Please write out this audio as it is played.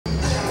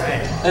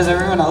Is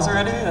everyone else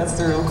ready? That's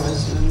the real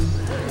question.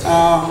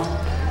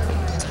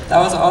 That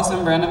was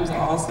awesome. Brandon's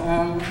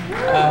awesome.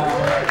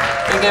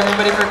 Thank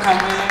everybody for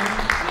coming.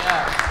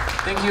 Yeah.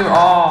 Thank you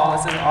all.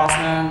 This is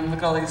awesome. Look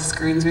at all these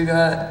screens we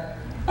got.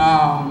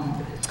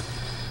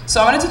 So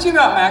I'm going to teach you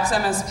about Max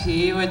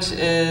MSP, which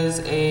is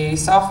a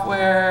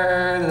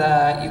software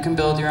that you can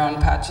build your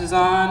own patches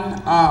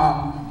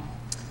on.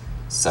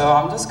 So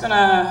I'm just going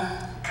to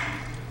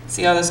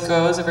see how this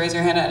goes. If you raise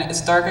your hand, and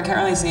it's dark, I can't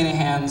really see any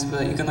hands,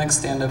 but you can like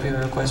stand up if you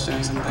have a question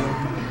or something.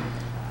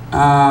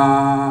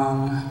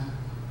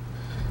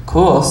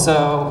 Cool,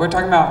 so we're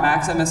talking about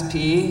Max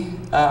MSP,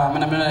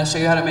 and I'm gonna show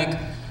you how to make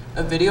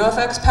a video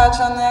effects patch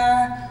on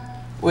there,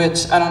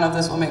 which I don't know if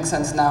this will make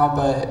sense now,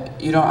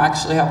 but you don't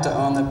actually have to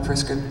own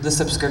the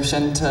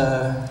subscription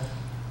to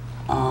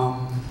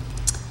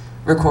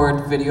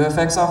record video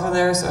effects off of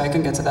there, so I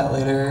can get to that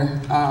later.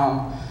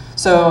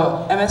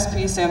 So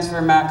MSP stands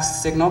for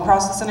Max Signal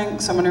Processing.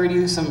 So I'm going to read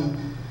you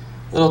some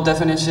little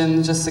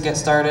definitions just to get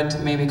started to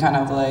maybe kind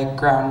of like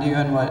ground you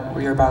in what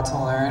you're about to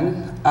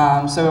learn.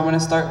 So I'm going to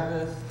start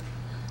with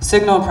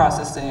signal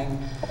processing.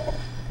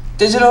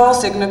 Digital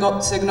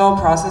signal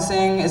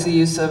processing is the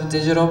use of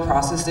digital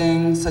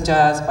processing, such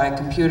as by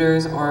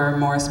computers or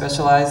more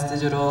specialized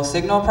digital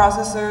signal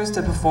processors,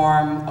 to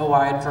perform a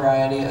wide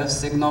variety of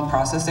signal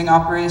processing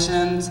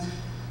operations.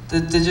 The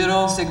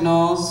digital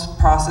signals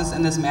processed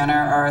in this manner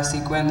are a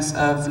sequence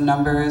of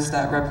numbers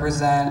that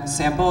represent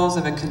samples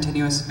of a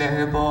continuous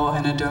variable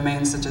in a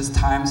domain such as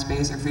time,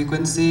 space, or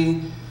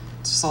frequency.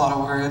 It's just a lot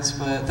of words,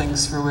 but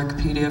thanks for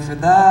Wikipedia for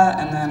that.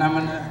 And then I'm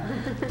gonna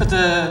put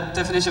the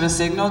definition of a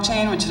signal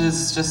chain, which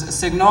is just a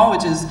signal,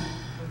 which is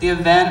the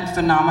event,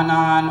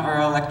 phenomenon,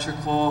 or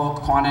electrical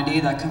quantity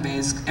that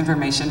conveys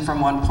information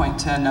from one point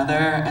to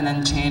another. And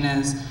then chain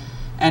is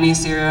any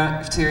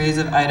series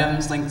of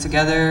items linked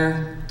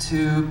together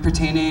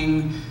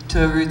pertaining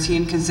to a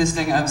routine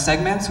consisting of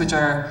segments which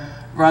are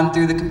run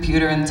through the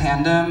computer in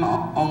tandem,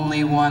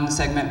 only one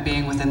segment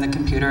being within the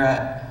computer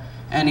at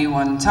any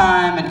one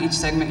time, and each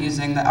segment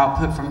using the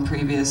output from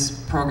previous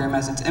program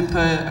as its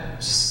input.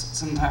 Just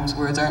sometimes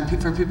words aren't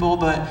for people,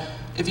 but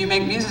if you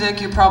make music,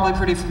 you're probably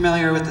pretty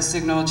familiar with the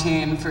signal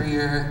chain for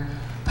your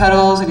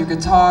pedals and your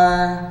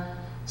guitar.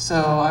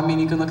 So, I mean,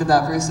 you can look at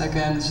that for a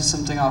second. It's just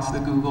something off the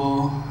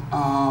Google.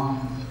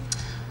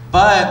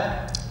 But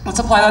let's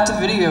apply that to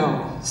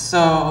video.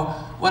 So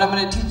what I'm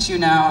going to teach you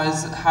now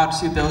is how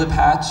to build a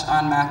patch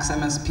on Max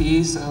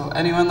MSP. So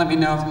anyone let me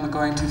know if I'm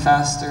going too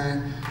fast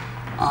or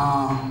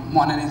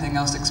want anything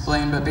else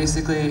explained. But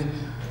basically,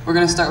 we're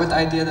going to start with the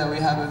idea that we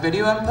have a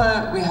video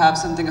input, we have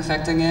something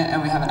affecting it,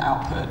 and we have an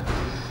output.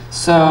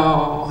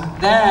 So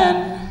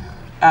then,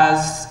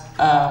 as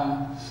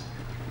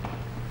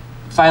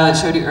Violet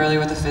showed you earlier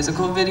with the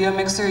physical video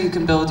mixer, you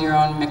can build your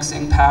own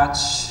mixing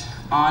patch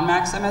on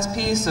Max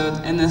MSP. So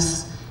in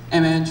this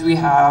image, we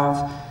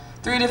have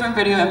 3 different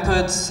video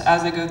inputs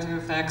as they go through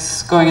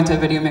effects, going into a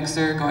video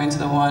mixer, going to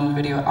the one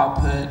video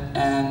output,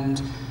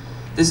 and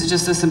this is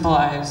just a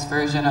simplified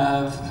version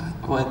of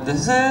what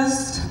this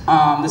is.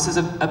 This is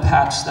a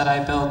patch that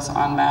I built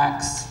on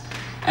Max,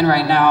 and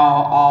right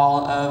now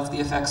all of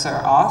the effects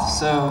are off.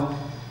 So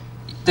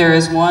there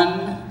is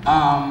one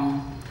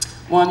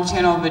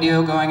channel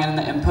video going in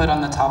the input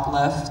on the top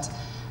left,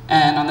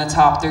 and on the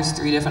top there's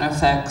 3 different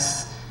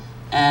effects,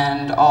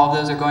 and all of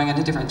those are going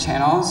into different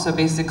channels. So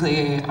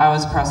basically, I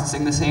was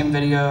processing the same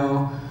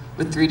video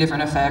with 3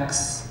 different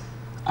effects,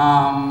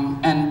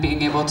 and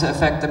being able to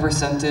affect the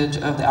percentage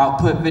of the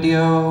output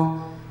video,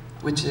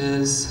 which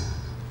is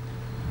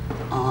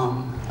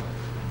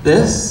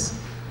this.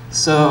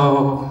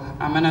 So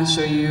I'm gonna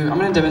show you, I'm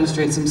gonna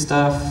demonstrate some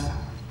stuff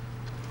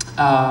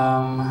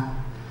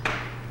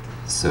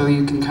so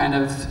you can kind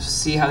of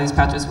see how these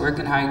patches work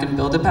and how you can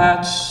build a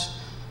patch.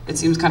 It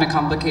seems kind of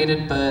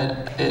complicated,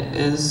 but it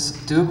is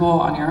doable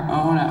on your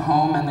own at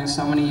home, and there's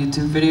so many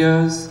YouTube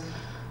videos.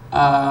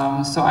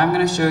 So I'm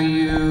going to show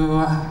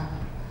you,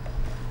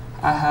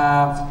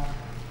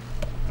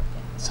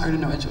 it's hard to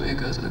know which way it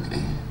goes,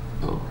 okay.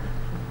 Oh.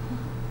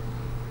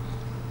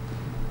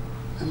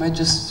 I might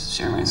just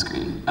share my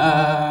screen.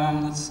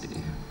 Let's see.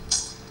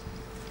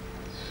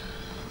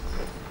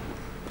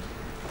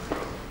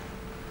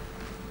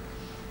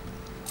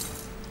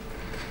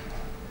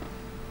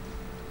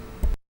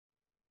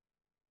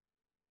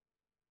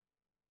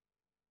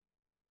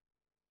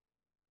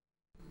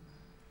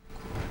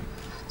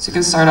 So you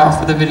can start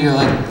off with a video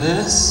like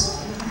this.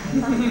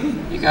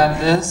 You got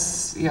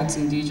this, you got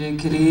some DJ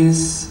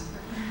kitties.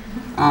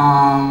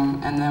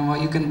 And then what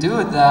you can do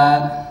with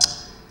that,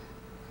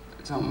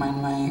 don't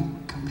mind my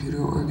computer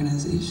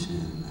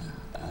organization.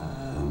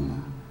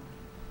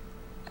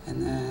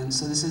 And then,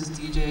 so this is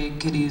DJ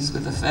kitties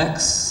with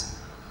effects.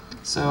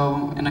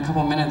 So in a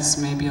couple minutes,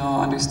 maybe you'll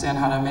understand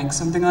how to make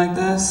something like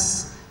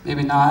this.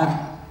 Maybe not,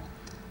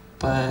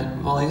 but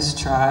we'll at least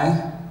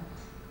try.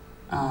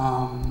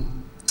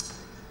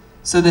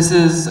 So this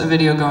is a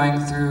video going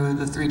through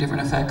the 3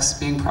 different effects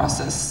being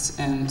processed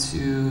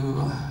into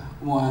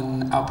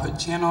one output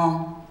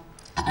channel.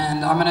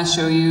 And I'm going to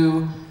show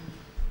you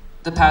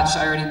the patch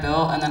I already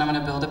built, and then I'm going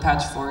to build a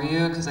patch for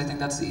you, because I think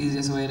that's the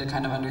easiest way to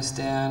kind of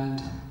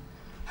understand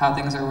how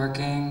things are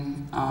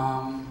working.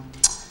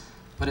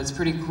 But it's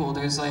pretty cool.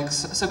 There's like,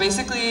 so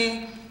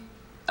basically,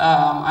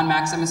 on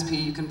Max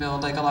MSP you can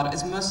build like a lot of,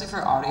 it's mostly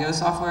for audio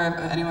software,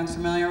 if anyone's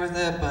familiar with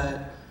it,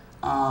 but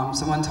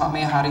someone taught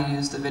me how to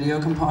use the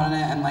video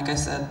component, and like I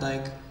said,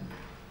 like,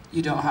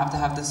 you don't have to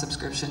have the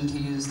subscription to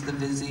use the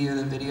Vizzie or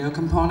the video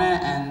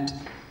component, and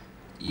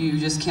you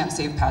just can't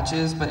save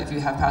patches, but if you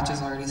have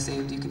patches already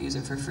saved, you can use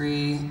it for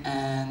free,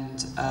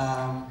 and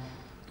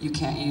you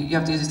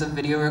have to use the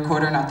video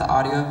recorder, not the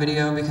audio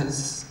video,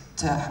 because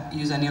to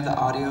use any of the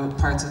audio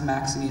parts of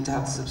Max, you need to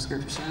have the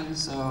subscription.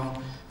 So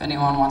if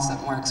anyone wants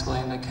that more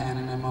explained, I can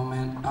in a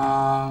moment.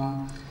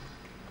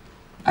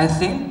 I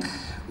think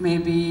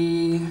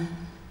maybe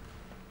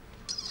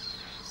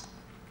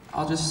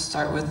I'll just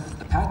start with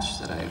the patch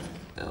that I've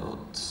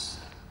built.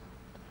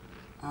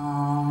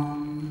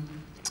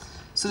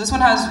 So this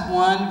one has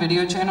one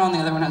video channel and the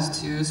other one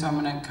has two, so I'm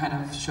gonna kind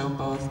of show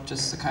both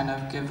just to kind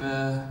of give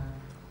a,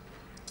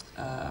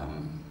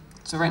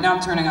 so right now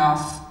I'm turning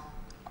off,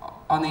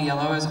 on the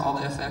yellow is all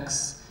the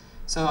effects.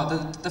 So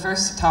the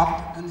first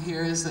top in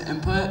here is the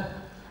input,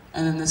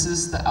 and then this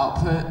is the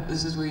output.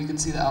 This is where you can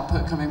see the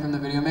output coming from the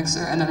video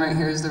mixer, and then right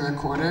here is the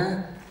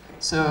recorder.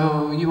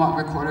 So you want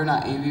recorder,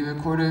 not AV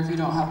recorder if you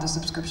don't have the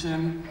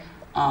subscription.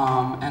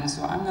 And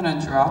so I'm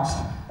gonna drop,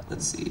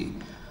 let's see,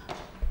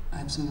 I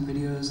have some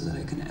videos that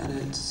I can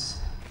edit.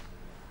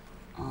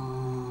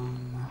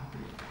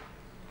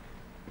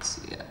 Let's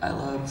see, I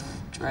love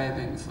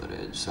driving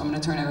footage. So I'm gonna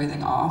turn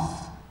everything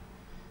off.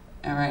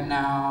 And right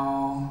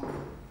now,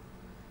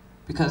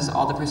 because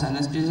all the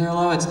percentages are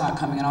low, it's not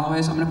coming in all the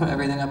way, so I'm gonna put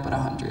everything up at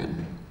 100.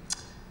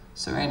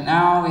 So right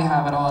now we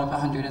have it all at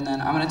 100, and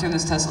then I'm gonna turn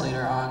this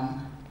tessellator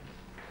on.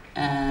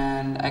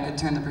 And I could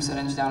turn the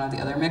percentage down of the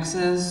other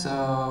mixes,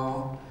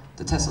 so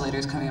the tessellator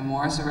is coming in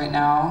more. So right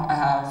now I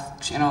have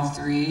channel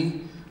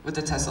 3 with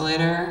the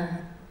tessellator,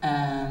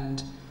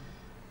 and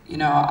you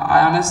know,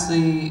 I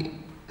honestly,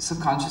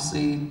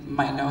 subconsciously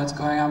might know what's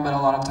going on, but a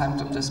lot of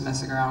times I'm just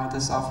messing around with the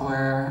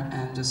software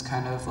and just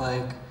kind of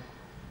like,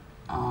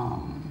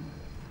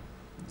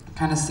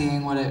 kind of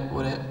seeing what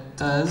it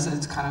does.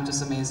 It's kind of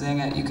just amazing.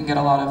 You can get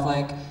a lot of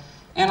like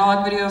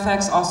analog video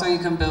effects. Also, you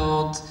can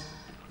build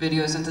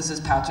video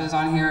synthesis patches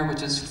on here,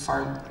 which is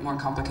far more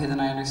complicated than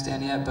I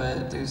understand yet,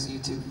 but there's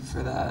YouTube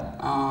for that.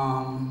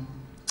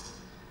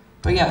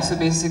 But yeah, so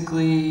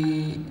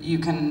basically you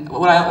can,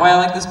 why I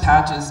like this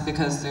patch is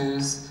because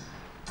there's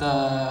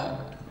the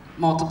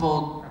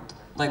multiple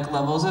like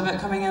levels of it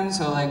coming in.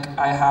 So like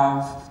I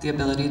have the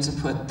ability to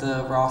put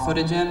the raw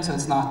footage in, so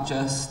it's not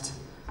just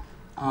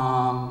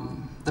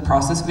the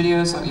process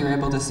video, so you're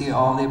able to see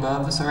all of the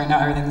above. So right now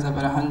everything's up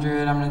at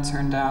 100. I'm gonna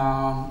turn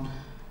down,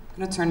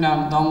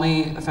 the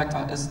only effect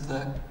is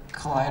the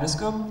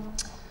kaleidoscope.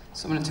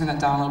 So I'm gonna turn that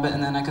down a little bit,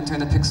 and then I can turn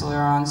the pixeler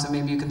on, so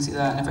maybe you can see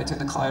that. And if I turn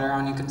the collider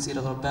on, you can see it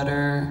a little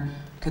better.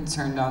 Could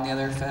turn down the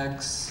other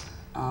effects.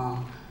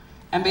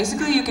 And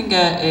basically you can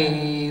get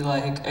a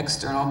like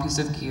external piece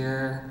of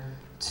gear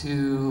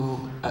to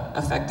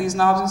affect these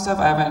knobs and stuff.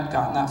 I haven't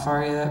gotten that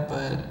far yet,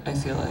 but I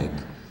feel like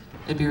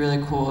it'd be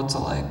really cool to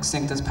like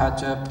sync this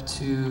patch up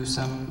to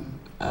some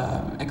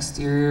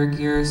exterior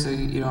gear, so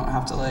you don't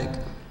have to like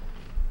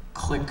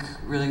click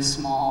really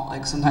small.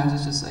 Like sometimes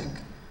it's just like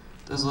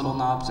those little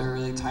knobs are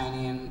really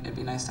tiny, and it'd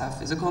be nice to have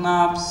physical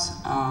knobs.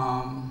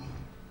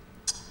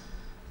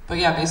 But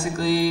yeah,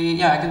 basically,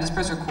 yeah, I can just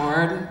press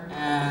record,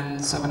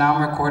 and so now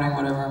I'm recording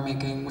whatever I'm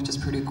making, which is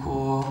pretty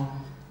cool.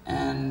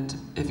 And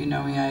if you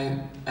know me, I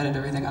edit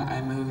everything on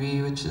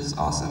iMovie, which is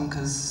awesome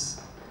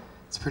because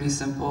it's pretty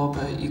simple,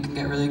 but you can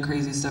get really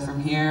crazy stuff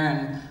from here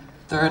and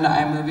throw it into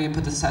iMovie,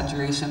 put the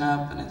saturation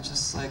up, and it's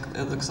just like,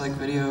 it looks like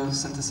video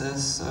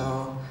synthesis.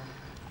 So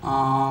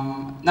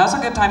now's a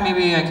good time,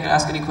 maybe I could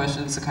ask any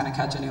questions to kind of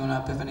catch anyone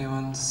up if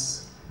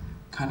anyone's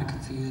kind of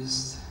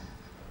confused.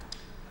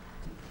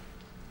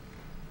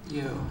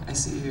 You, I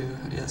see you,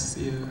 yes,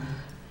 you.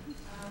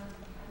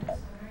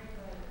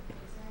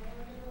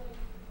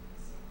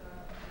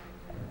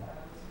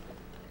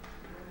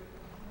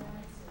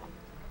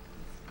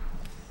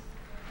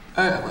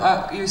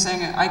 You're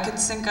saying I could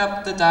sync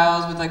up the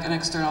dials with like an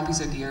external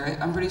piece of gear.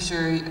 I'm pretty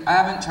sure, I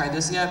haven't tried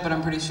this yet, but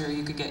I'm pretty sure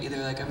you could get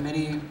either like a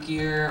MIDI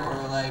gear or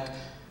like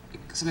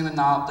something with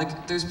knob.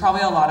 Like there's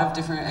probably a lot of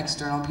different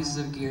external pieces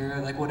of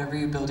gear, like whatever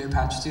you build your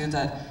patch to,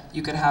 that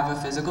you could have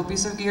a physical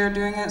piece of gear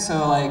doing it.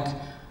 So like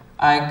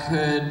I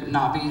could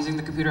not be using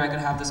the computer, I could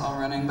have this all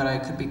running, but I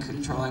could be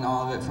controlling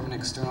all of it from an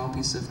external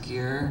piece of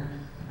gear.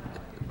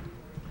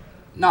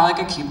 Not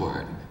like a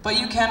keyboard. But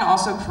you can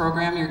also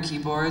program your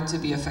keyboard to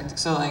be effective.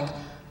 So like,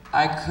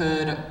 I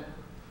could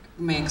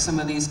make some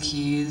of these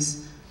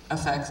keys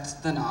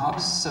affect the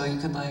knobs. So you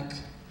could like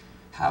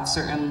have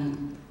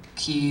certain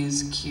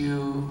keys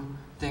cue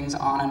things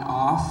on and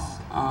off.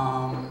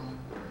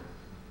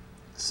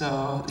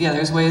 So yeah,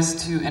 there's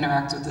ways to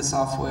interact with the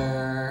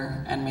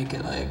software and make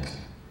it like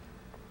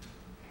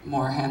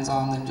more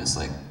hands-on than just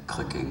like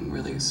clicking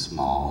really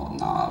small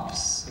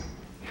knobs.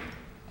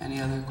 Any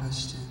other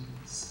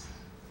questions?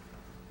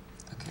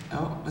 Okay.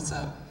 Oh, what's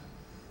up?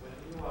 When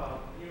you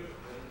what's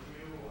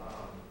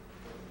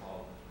it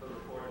called, the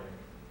recording?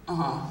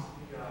 Uh-huh.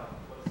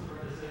 What's the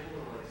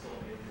disabled or like still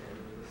maintained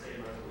with the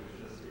same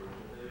resolution as the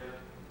original video?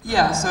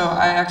 Yeah, so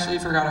I actually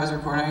forgot I was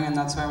recording, and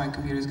that's why my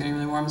computer's getting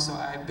really warm, so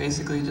I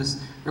basically just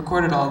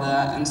recorded all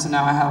that, and so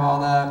now I have all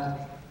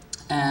that,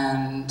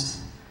 and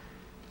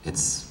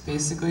it's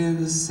basically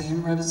the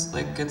same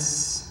like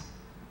it's,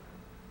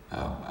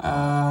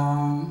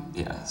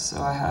 yeah, so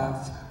I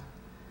have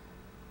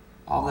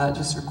all that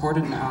just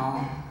recorded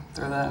now,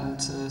 throw that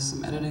into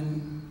some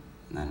editing,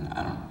 and then,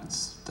 I don't know,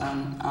 it's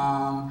done.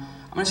 I'm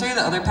gonna show you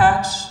the other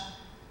patch,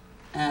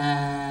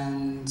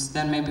 and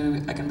then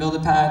maybe I can build a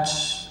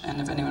patch, and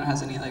if anyone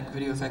has any like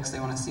video effects they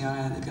want to see on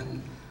it, they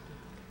can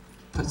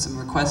put some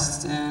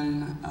requests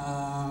in.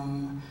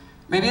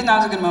 Maybe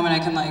now's a good moment I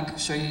can like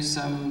show you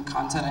some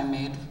content I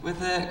made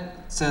with it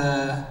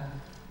to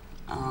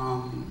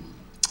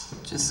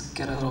just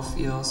get a little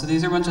feel. So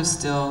these are a bunch of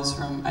stills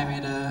from, I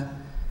made a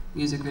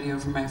music video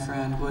for my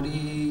friend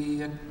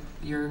Woody a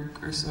year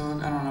or so,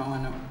 I don't know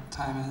when the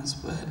time is,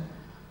 but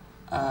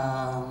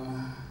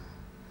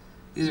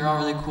these are all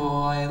really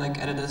cool. I like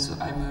edited this with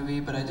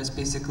iMovie, but I just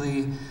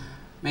basically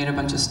made a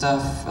bunch of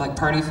stuff, like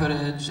party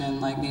footage and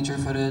like nature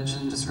footage,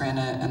 and just ran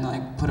it and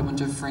like put a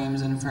bunch of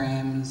frames in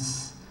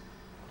frames.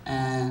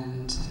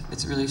 And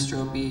it's really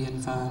strobey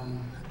and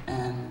fun.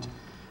 And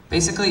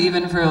basically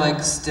even for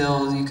like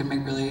stills, you can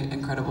make really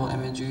incredible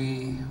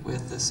imagery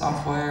with the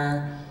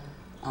software.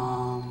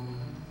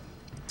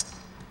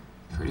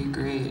 Pretty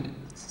great.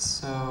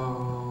 So,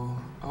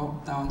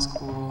 oh, that one's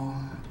cool.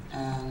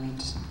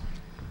 And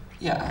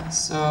yeah,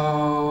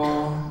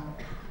 so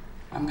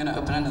I'm gonna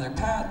open another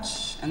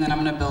patch, and then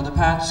I'm gonna build a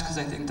patch, because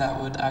I think that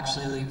would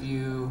actually leave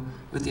you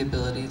with the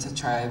ability to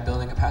try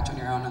building a patch on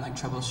your own and like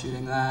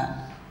troubleshooting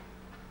that.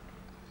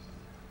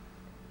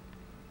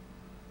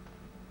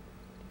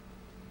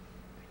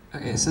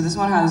 Okay, so this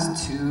one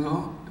has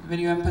 2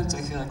 video inputs.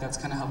 I feel like that's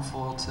kind of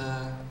helpful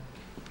to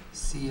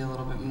see a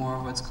little bit more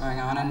of what's going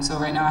on. And so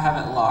right now I have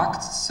it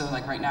locked. So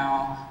like right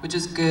now, which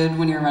is good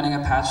when you're running a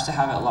patch to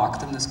have it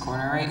locked in this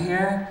corner right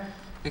here,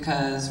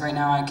 because right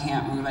now I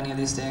can't move any of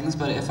these things.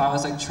 But if I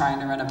was like trying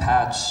to run a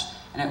patch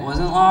and it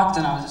wasn't locked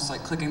and I was just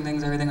like clicking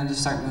things, everything would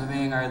just start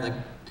moving, or like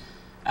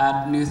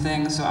add new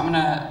things. So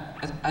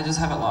I just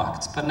have it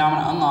locked. But now I'm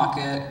gonna unlock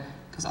it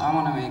because I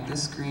want to make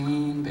this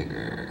screen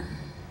bigger.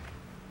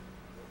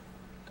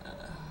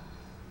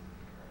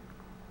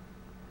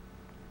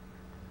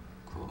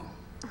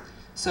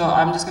 So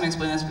I'm just going to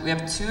explain this. We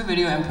have 2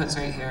 video inputs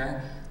right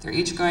here. They're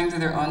each going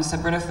through their own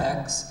separate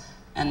effects.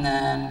 And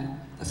then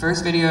the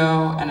first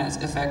video and its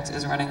effect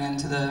is running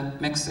into the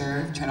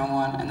mixer, channel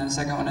 1, and then the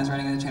second one is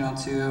running into channel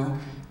 2.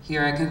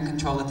 Here I can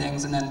control the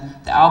things, and then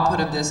the output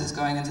of this is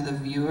going into the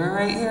viewer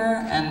right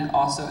here, and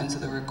also into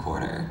the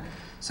recorder.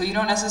 So you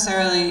don't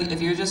necessarily,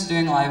 if you're just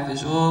doing live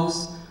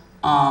visuals,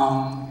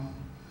 and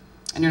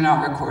you're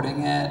not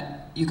recording it,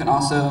 you can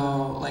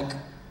also, like,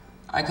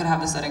 I could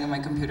have the setting of my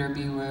computer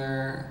be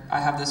where I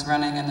have this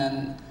running, and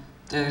then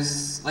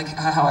there's, like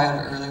how I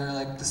had it earlier,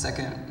 like the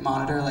second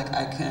monitor, like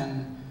I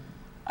can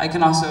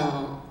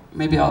also,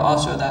 maybe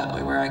I'll show that,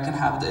 like, where I can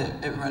have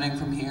it running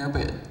from here,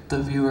 but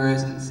the viewer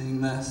isn't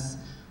seeing this.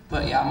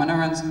 But yeah, I'm gonna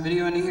run some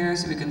video into here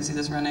so we can see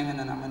this running, and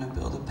then I'm gonna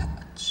build a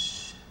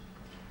patch.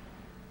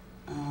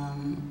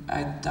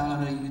 I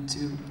downloaded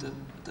YouTube,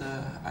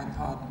 the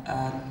iPod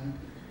ad,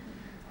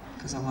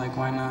 because I'm like,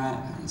 why not?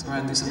 Let's go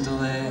ahead and do some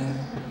delay.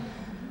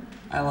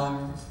 I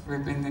love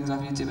ripping things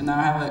off YouTube, and now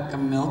I have like a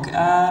milk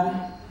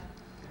ad.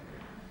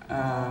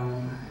 I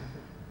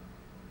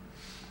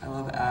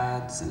love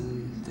ads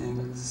and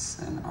things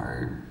and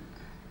art.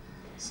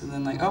 So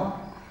then like, oh,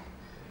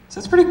 so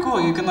it's pretty cool.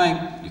 You can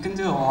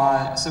do a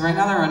lot. So right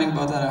now they're running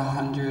both at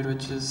 100,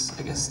 which is,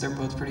 I guess they're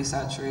both pretty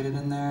saturated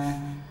in there.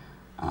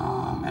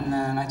 And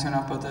then I turn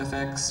off both the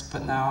effects,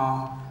 but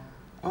now,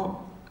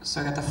 oh,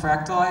 so I got the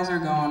fractalizer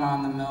going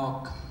on the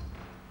milk.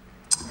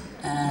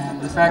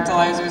 And the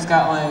fractalizer's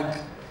got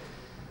like,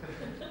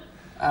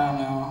 I don't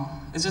know,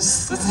 it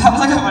sounds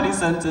like a funny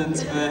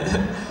sentence, but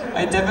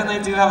I definitely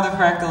do have the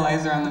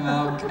fractalizer on the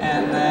milk.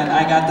 And then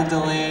I got the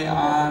delay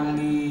on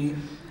the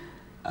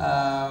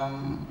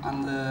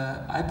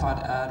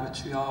iPod ad,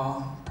 which we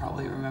all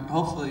probably remember,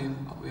 hopefully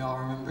we all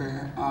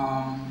remember.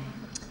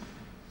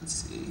 Let's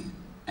see.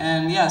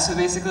 And yeah, so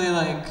basically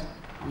like,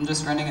 I'm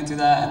just running it through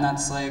that, and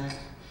that's like,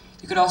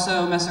 you could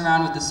also mess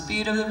around with the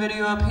speed of the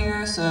video up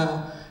here,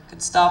 so you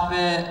could stop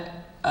it,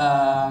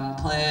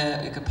 play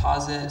it, you could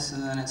pause it, so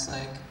then it's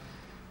like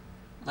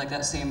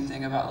that same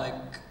thing about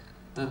like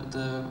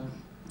the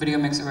video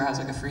mixer where it has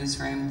like a freeze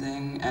frame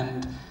thing,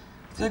 and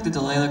I feel like the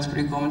delay looks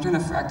pretty cool. I'm gonna turn the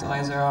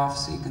fractalizer off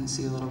so you can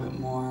see a little bit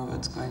more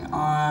what's going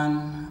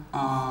on.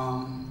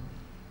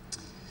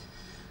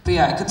 But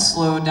yeah, I could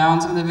slow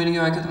down some of the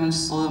video. I could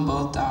just slow them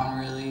both down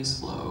really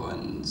slow,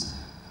 and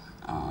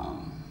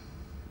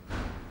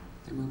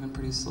they're moving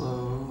pretty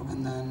slow.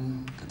 And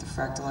then get the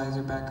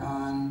fractalizer back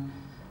on.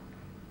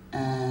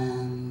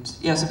 And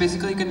yeah, so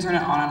basically you can turn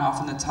it on and off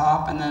in the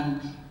top, and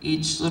then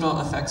each little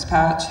effects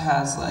patch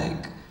has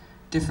like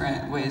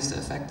different ways to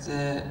affect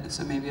it.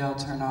 So maybe I'll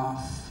turn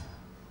off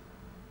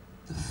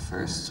the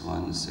first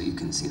one so you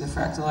can see the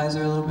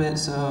fractalizer a little bit.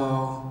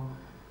 So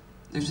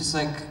there's just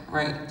like,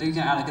 right there you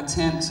can add like a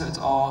tint so it's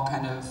all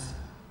kind of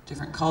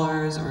different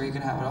colors, or you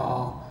can have it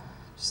all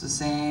just the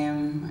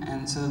same.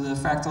 And so the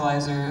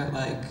fractalizer,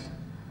 like,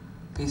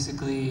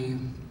 basically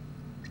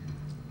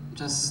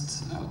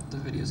just, oh, the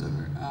video's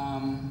over.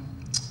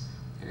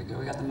 There we go,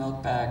 we got the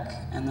milk back.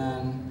 And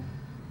then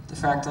the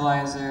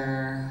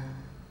fractalizer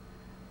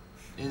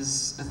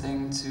is a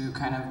thing to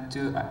kind of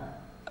do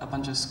a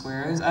bunch of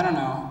squares. I don't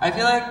know. I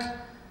feel like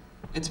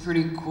it's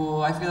pretty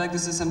cool. I feel like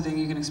this is something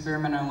you can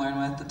experiment and learn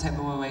with. The type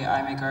of way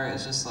I make art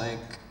is just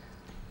like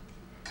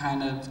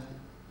kind of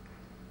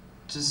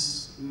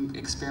just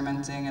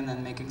experimenting and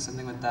then making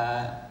something with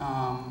that.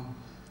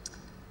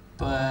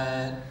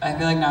 But I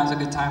feel like now's a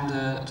good time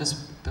to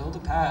just build a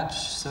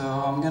patch. So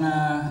I'm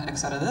gonna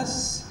X out of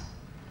this.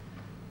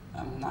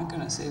 I'm not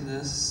gonna save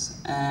this.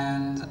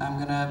 And I'm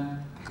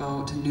gonna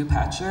go to new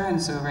patcher.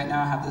 And so right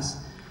now I have this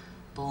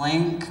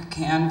blank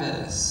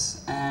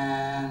canvas.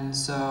 And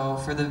so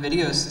for the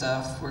video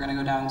stuff, we're gonna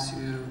go down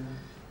to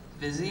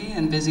Vizzie.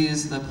 And Vizzie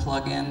is the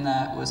plugin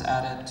that was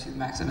added to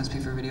Max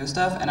MSP for video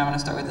stuff. And I'm gonna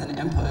start with an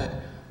input,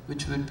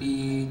 which would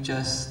be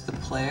just the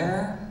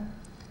player.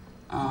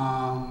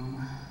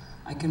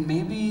 I can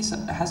maybe,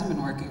 it hasn't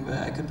been working, but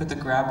I could put the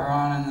grabber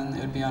on and then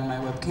it would be on my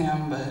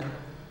webcam, but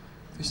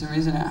for some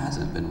reason it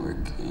hasn't been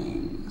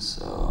working,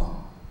 so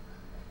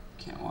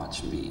can't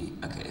watch me.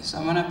 Okay, so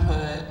I'm gonna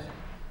put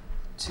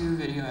 2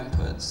 video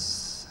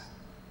inputs.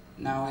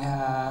 Now we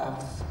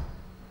have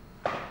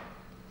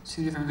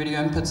 2 different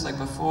video inputs like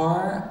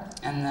before,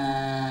 and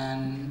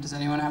then, does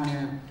anyone have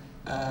any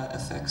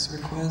effects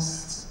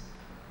requests?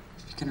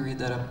 If you can read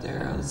that up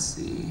there, let's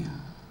see.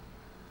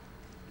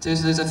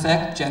 There's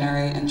effect,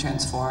 generate, and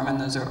transform, and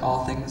those are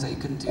all things that you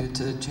can do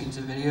to change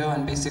the video,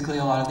 and basically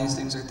a lot of these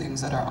things are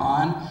things that are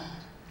on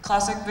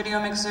classic video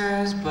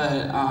mixers,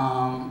 but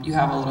you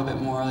have a little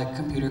bit more like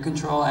computer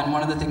control, and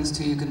one of the things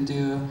too you can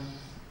do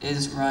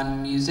is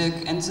run music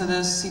into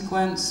this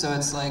sequence, so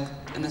it's like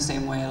in the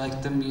same way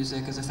like the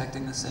music is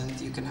affecting the synth,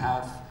 you can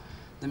have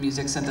the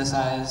music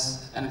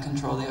synthesize and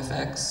control the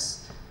effects.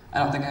 I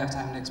don't think I have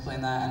time to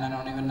explain that, and I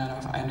don't even know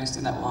if I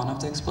understand that well enough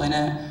to explain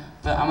it.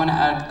 But I'm gonna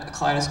add a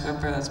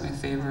kaleidoscoper, that's my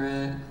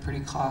favorite,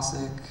 pretty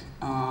classic.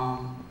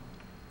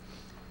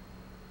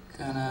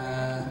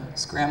 Gonna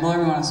scramble, or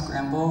we wanna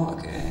scramble?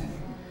 Okay.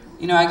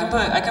 You know, I'm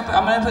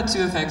gonna put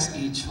 2 effects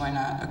each, why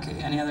not? Okay,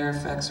 any other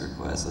effects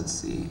requests? Let's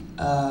see.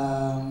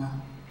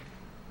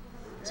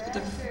 Let's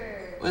put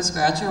what's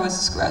scratcher? What's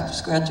the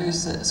scratcher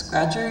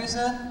you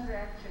said?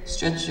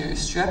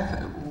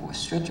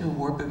 Stretcher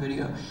warp a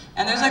video.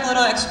 And there's like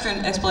little extra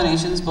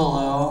explanations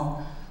below,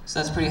 so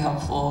that's pretty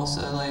helpful.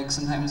 So like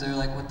sometimes they're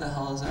like, what the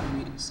hell does that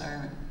mean?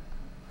 Sorry.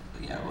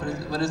 Yeah,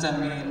 what does that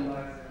mean?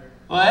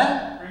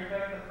 What? Bring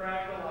back the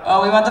fractalizer.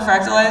 Oh, we want the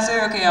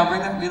fractalizer? Okay,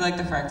 we like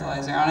the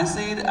fractalizer.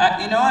 Honestly, you know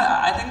what?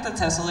 I think the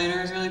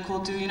tessellator is really cool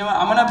too. You know what?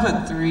 I'm gonna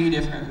put 3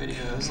 different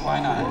videos.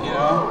 Why not, you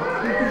know?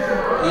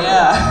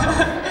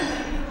 Yeah.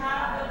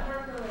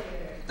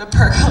 The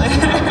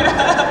percolator.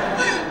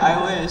 I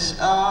wish.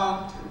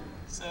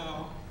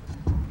 So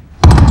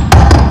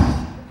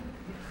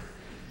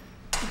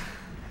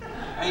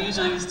I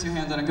usually use 2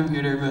 hands on a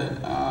computer, but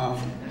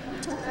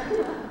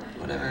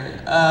whatever.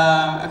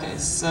 Okay,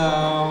 so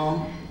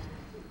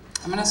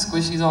I'm gonna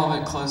squish these all a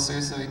bit closer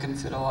so we can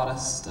fit a lot of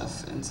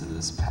stuff into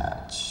this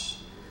patch.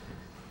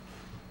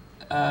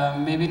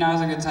 Maybe now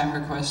is a good time for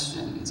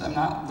questions. I'm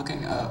not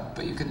looking up,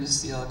 but you can just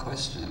steal a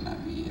question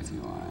at me if you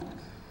want.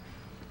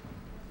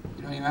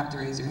 You don't even have to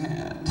raise your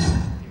hand.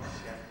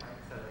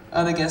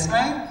 Oh, the guest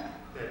mic?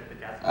 The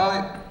desk Oh,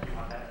 mic. You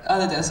want that? oh,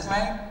 the desk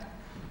mic?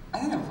 I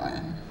think I'm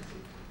fine.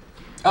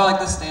 Oh, like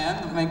the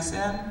stand, the mic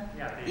stand?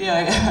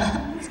 Yeah,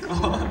 that's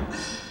cool.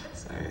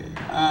 Sorry.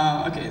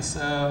 Okay,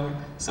 so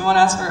someone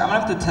asked for, I'm gonna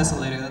have the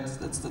tessellator,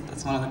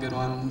 that's one of the good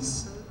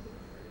ones.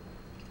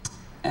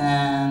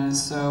 And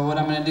so what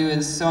I'm gonna do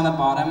is, so on the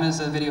bottom is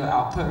a video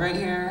output right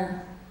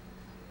here.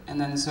 And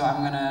then so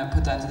I'm gonna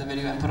put that into the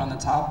video input on the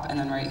top, and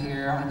then right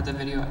here I'm gonna put the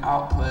video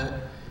output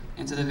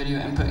into the video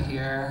input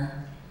here.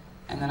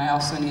 And then I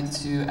also need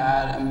to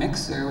add a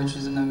mixer, which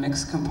is in the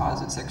mix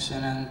composite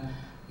section, and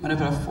I'm gonna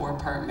put a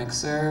 4-part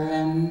mixer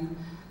in.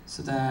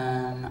 So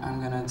then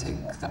I'm gonna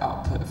take the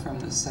output from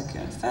the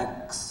second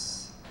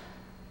effects,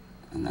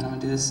 and then I'm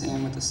gonna do the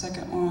same with the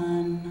second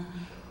one.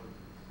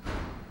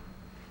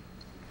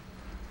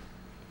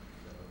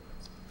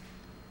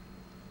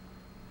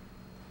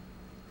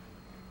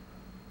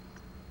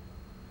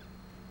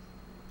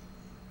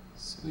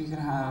 So we can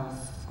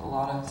have a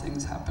lot of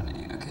things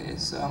happening. Okay,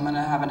 so I'm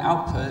gonna have an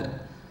output,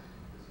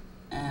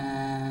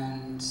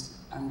 and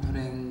I'm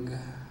putting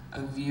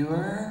a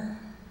viewer.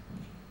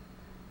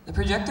 The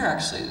projector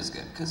actually is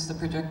good, because the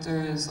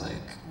projector is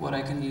like what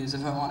I can use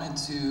if I wanted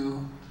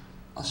to,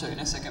 I'll show you in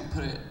a second,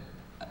 put it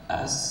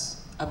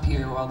as up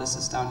here while this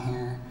is down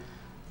here.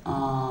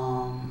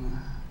 And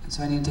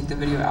so I need to take the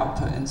video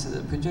output into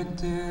the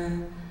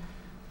projector.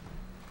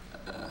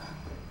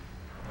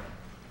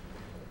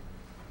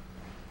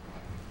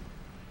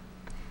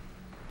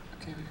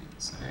 Okay,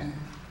 sorry.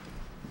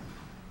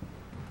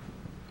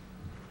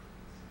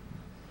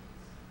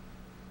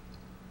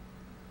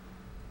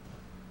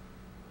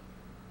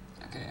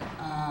 Okay,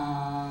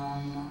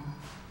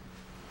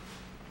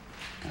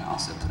 and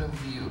also put a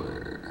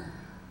viewer.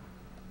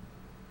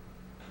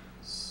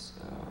 So,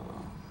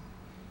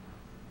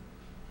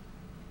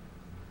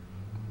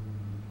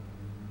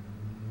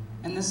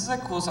 and this is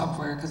like cool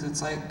software because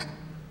it's like,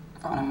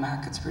 if on a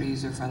Mac, it's pretty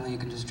user friendly. You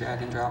can just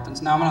drag and drop. And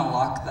so now I'm gonna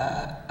lock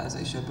that as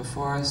I showed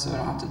before, so I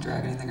don't have to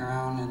drag anything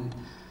around. And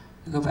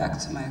go back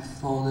to my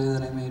folder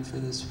that I made for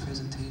this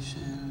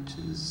presentation, which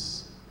is.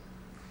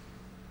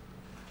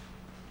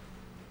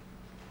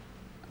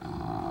 Oh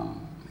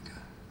my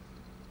God.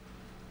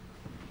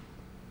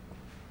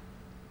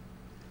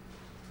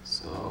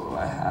 So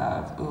I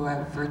have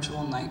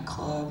Virtual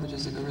Nightclub, which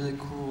is like a really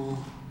cool.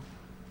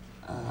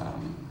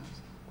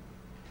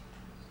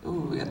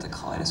 We got the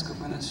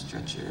kaleidoscope on the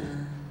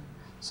stretcher.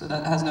 So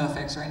that has no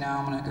effects right now.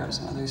 I'm gonna grab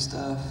some other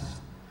stuff.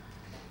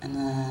 And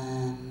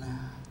then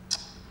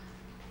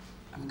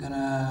I'm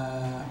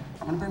gonna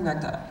bring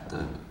back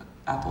the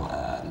Apple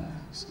ad.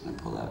 So I'm gonna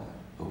pull that.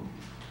 Oh.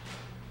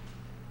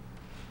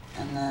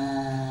 And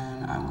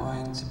then I'm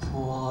going to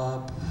pull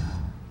up,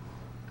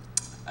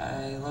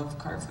 I love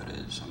carve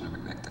footage, so I'm gonna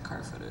bring back the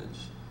carve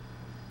footage.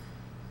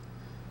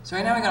 So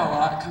right now we got a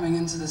lot coming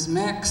into this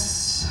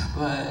mix,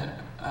 but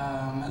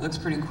it looks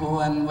pretty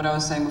cool. And what I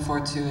was saying before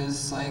too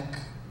is like,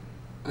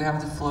 we have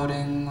the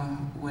floating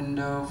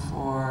window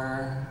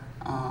for,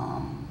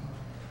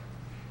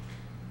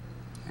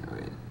 here,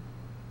 wait,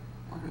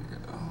 where did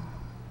it go?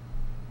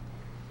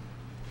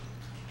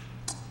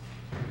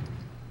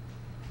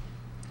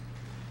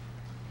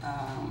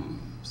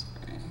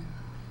 Sorry.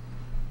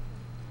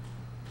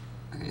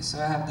 Okay, so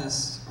I have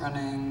this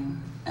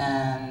running,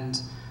 and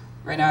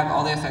right now I have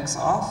all the effects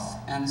off,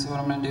 and so what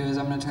I'm gonna do is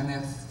I'm gonna turn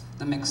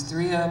the mix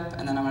 3 up,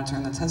 and then I'm gonna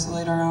turn the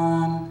tessellator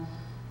on,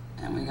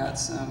 and we got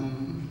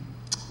some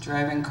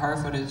driving car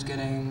footage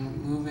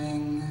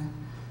moving,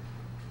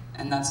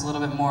 and that's a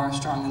little bit more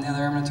strong than the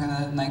other. I'm gonna turn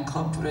the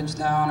nightclub footage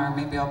down, or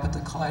maybe I'll put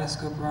the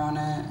kaleidoscope on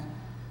it.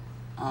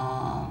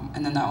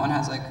 And then that one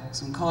has like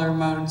some color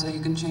modes that you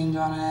can change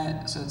on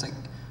it. So it's like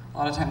a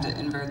lot of times it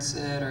inverts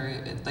it, or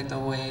like the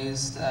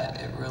ways that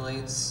it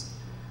relates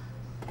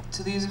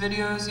to these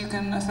videos you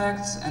can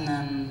affect. And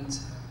then,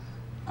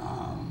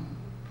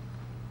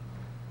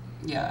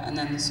 yeah, and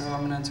then so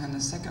I'm gonna turn the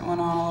second one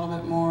on a little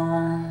bit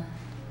more.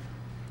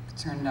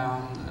 Turn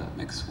down the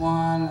mix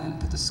 1 and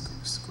put the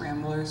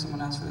scrambler.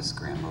 Someone asked for the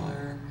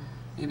scrambler.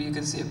 Maybe you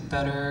could see it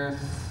better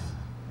if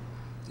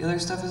the other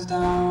stuff is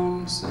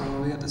down. So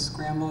we got the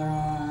scrambler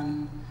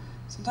on.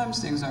 Sometimes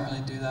things don't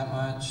really do that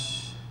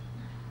much.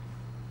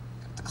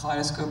 Got the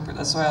kaleidoscope.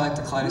 That's why I like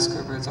the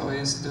kaleidoscope. It's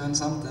always doing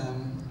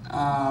something.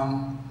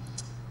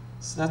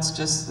 So that's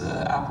just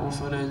the Apple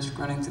footage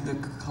running through the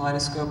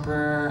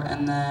kaleidoscoper.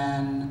 And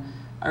then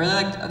I really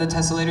like the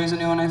tessellator is a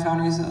new one I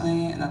found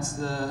recently, and that's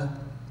the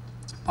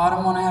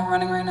bottom one I have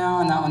running right now,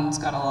 and that one's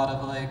got a lot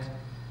of like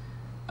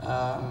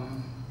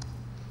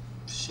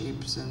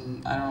shapes,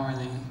 and I don't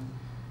really.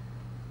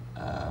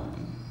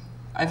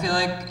 I feel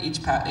like each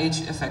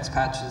effects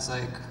patch is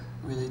like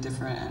really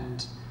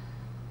different,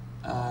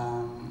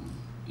 and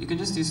you can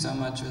just do so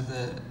much with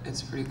it.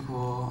 It's pretty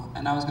cool.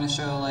 And I was gonna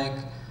show like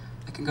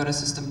I can go to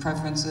system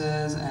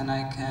preferences, and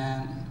I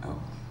can.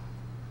 Oh,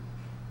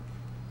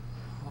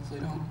 hopefully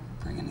don't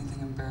bring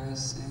anything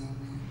embarrassing.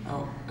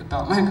 Oh,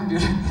 about my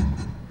computer.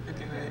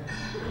 Okay, wait.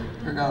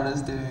 Forgot what I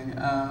was doing.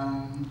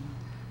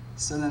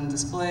 So then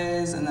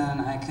displays, and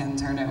then I can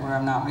turn it where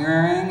I'm not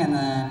mirroring, and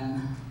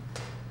then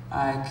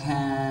I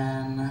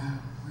can,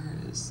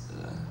 where is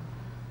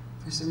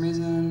for some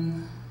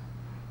reason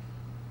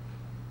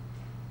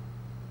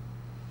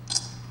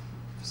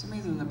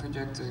the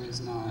projector is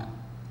not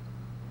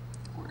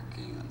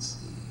working. Let's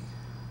see.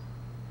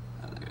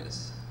 Oh, there it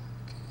is.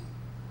 Okay.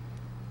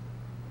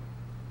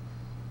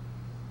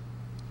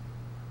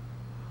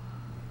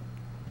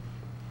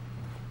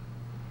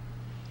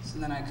 So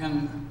then I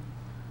can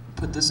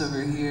put this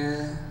over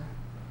here.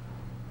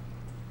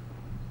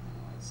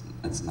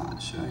 It's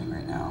not showing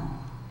right now.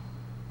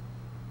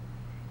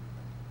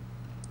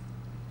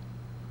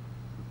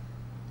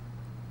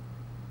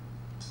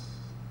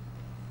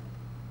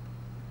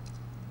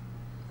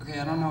 Okay,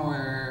 I don't know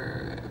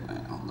where it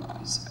went. Hold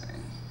on, sorry.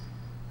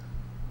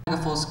 I have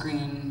a full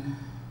screen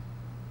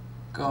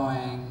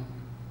going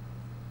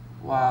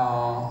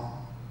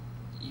while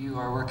you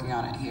are working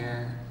on it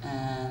here.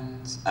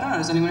 And I don't know,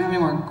 does anyone have any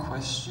more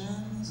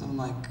questions? I'm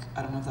like,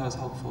 I don't know if that was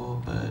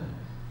helpful, but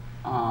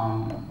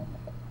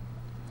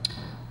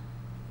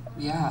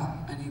yeah,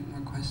 any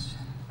more questions?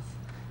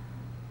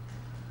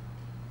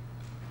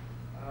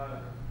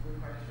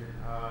 Quick question.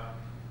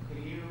 Can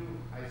you,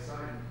 I saw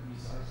you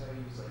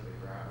use like the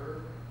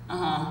grabber.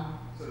 Uh-huh.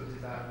 So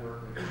does that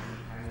work with any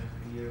kind of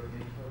video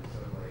input? So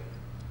like,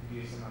 if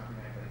you somehow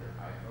connect like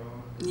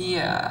iPhone?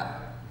 Yeah.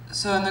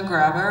 So in the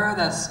grabber,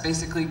 that's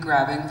basically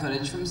grabbing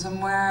footage from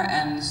somewhere,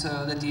 and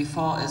so the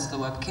default is the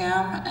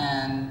webcam,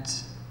 and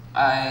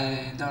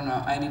I don't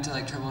know, I need to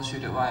like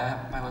troubleshoot it why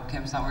my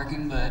webcam's not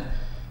working, but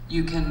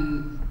you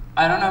can,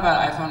 I don't know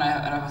about iPhone,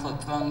 I don't have a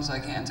flip phone, so I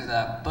can't answer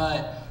that,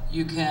 but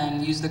you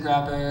can use the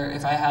grabber.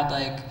 If I had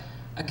like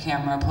a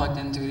camera plugged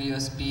in through the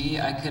USB,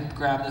 I could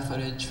grab the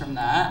footage from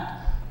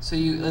that. So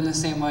you, in the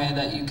same way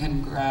that you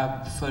can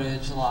grab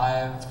footage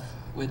live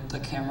with the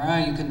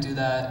camera, you can do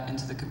that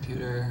into the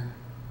computer.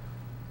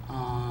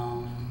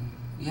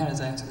 Yeah, does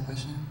that answer the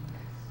question?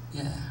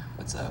 Yeah,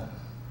 what's up?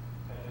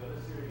 I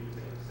noticed you're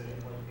using the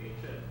same like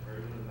ancient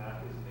version of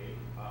Mac as me.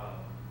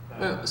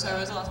 Wait, sorry,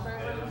 what was the last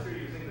part? I noticed you're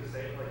using the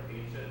same like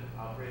ancient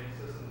operating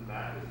system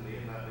Mac as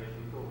me, and that makes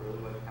me feel really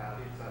like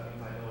happy because that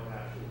means I know I can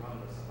actually run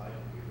this on my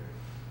computer.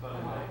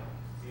 But like,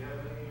 do you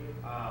have any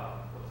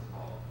what's it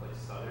called, like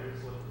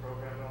stutters with the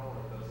program at all,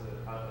 or does it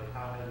like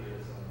how heavy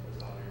is it on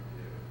your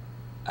computer?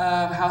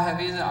 How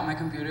heavy is it on my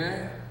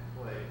computer?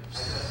 Like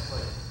I guess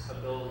like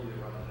ability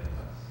to run it, I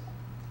guess.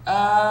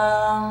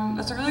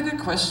 That's a really good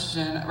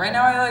question. Right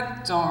now, I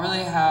like don't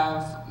really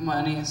have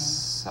many I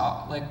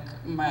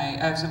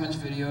have so much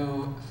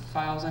video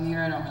files in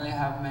here. I don't really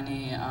have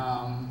many.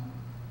 I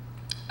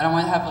don't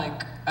really have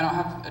I don't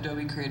have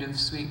Adobe Creative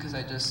Suite because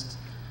I just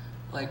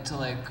like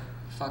to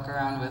fuck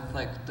around with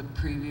like the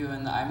preview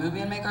and the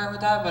iMovie and make art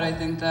with that. But I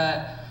think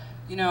that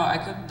I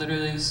could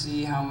literally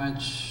see how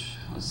much.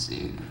 Let's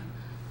see.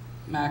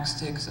 Max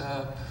takes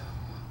up.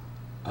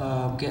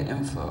 Get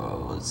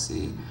info. Let's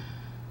see.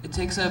 It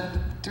takes up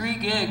 3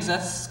 gigs.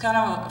 That's kind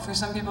of, for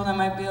some people, that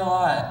might be a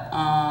lot.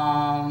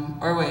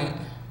 Or wait.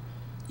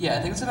 Yeah,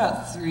 I think it's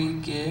about 3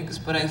 gigs,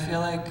 but I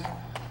feel like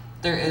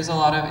there is a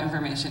lot of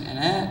information in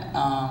it.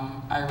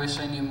 I wish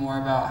I knew more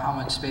about how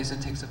much space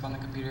it takes up on the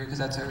computer, because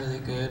that's a really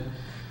good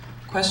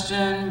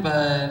question,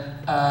 but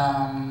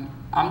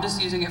I'm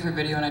just using it for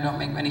video and I don't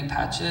make many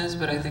patches,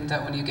 but I think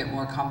that when you get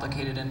more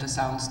complicated into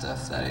sound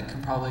stuff, that it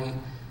can probably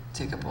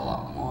take up a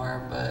lot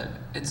more, but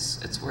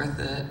it's worth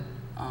it.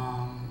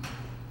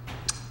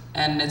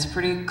 And it's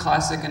pretty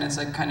classic, and it's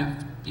like kind of,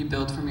 you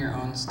build from your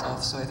own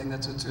stuff, so I think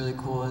that's what's really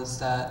cool, is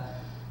that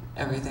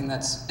everything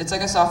it's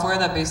like a software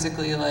that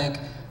basically like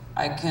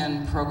I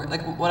can program,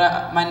 like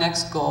my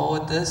next goal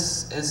with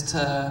this is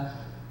to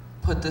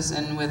put this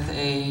in with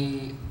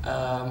a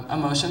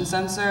motion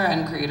sensor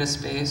and create a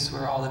space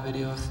where all the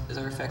video is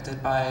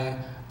affected by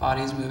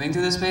bodies moving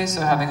through the space,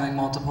 so having like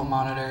multiple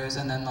monitors,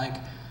 and then like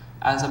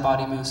as a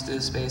body moves through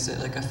the space, it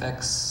like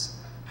affects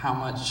how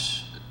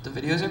much the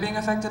videos are being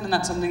affected, and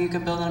that's something you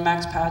can build in a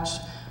Max patch.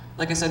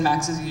 Like I said,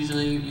 Max is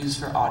usually used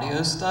for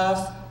audio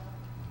stuff,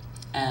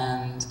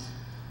 and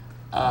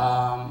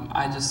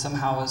I just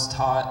somehow was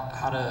taught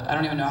how to, I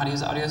don't even know how to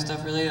use audio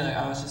stuff really, like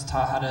I was just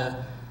taught how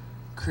to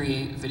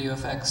create video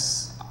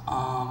effects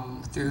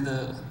through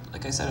the,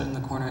 like I said in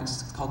the corner,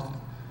 it's called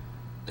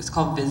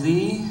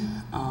Vizzie.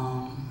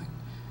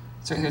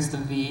 It's right here, it's the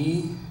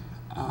V.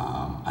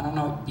 I don't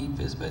know what beep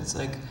is, but it's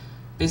like,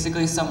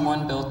 basically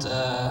someone built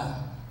a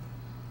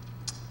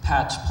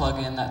patch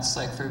plugin that's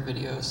like for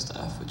video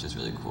stuff, which is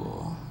really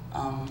cool.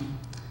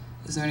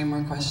 Is there any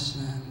more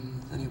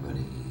questions?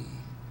 Anybody?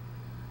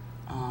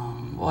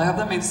 Well, I hope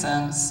that made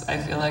sense. I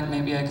feel like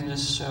maybe I can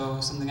just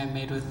show something I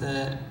made with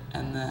it,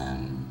 and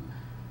then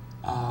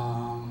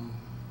I'm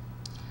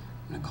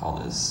gonna call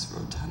this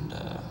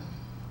Rotunda.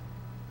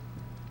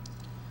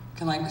 I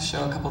can like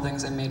show a couple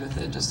things I made with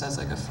it just as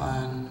like a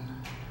fun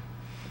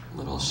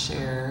little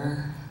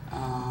share.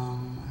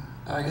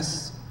 I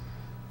guess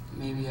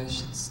maybe I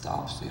should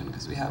stop soon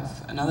because we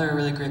have another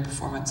really great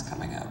performance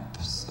coming up.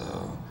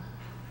 So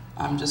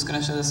I'm just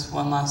gonna show this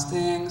one last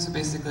thing. So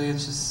basically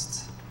it's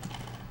just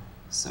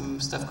some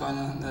stuff going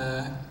on in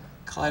the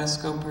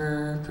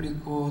kaleidoscoper, pretty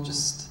cool.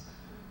 Just,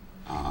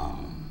 I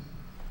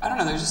don't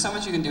know, there's just so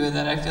much you can do with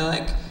it. I feel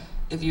like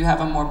if you have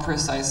a more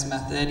precise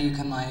method, you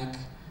can like,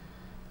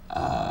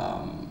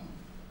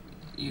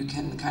 you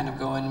can kind of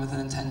go in with an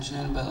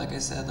intention, but like I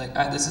said, like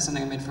this is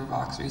something I made for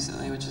Vox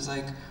recently, which is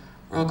like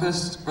roller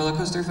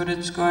coaster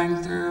footage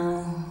going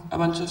through a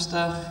bunch of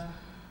stuff,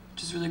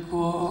 which is really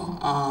cool.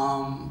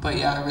 But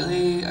yeah,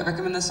 I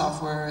recommend this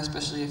software,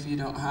 especially if you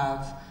don't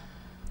have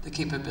the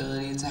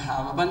capability to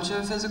have a bunch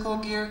of physical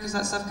gear, because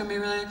that stuff can be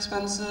really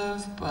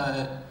expensive.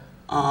 But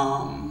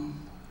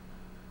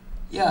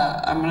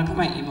yeah, I'm gonna put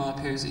my email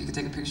up here so you can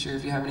take a picture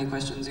if you have any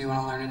questions or you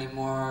want to learn any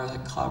more, or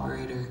like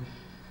collaborate, or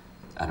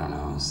I don't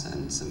know,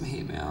 send some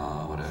hate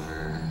mail,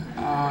 whatever.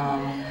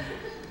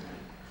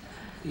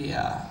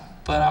 Yeah,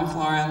 but I'm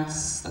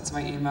Florence, that's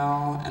my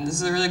email, and this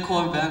is a really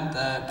cool event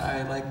that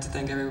I like to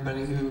thank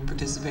everybody who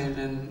participated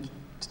in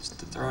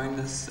throwing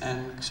this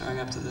and showing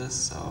up to this,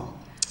 so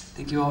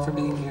thank you all for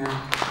being here.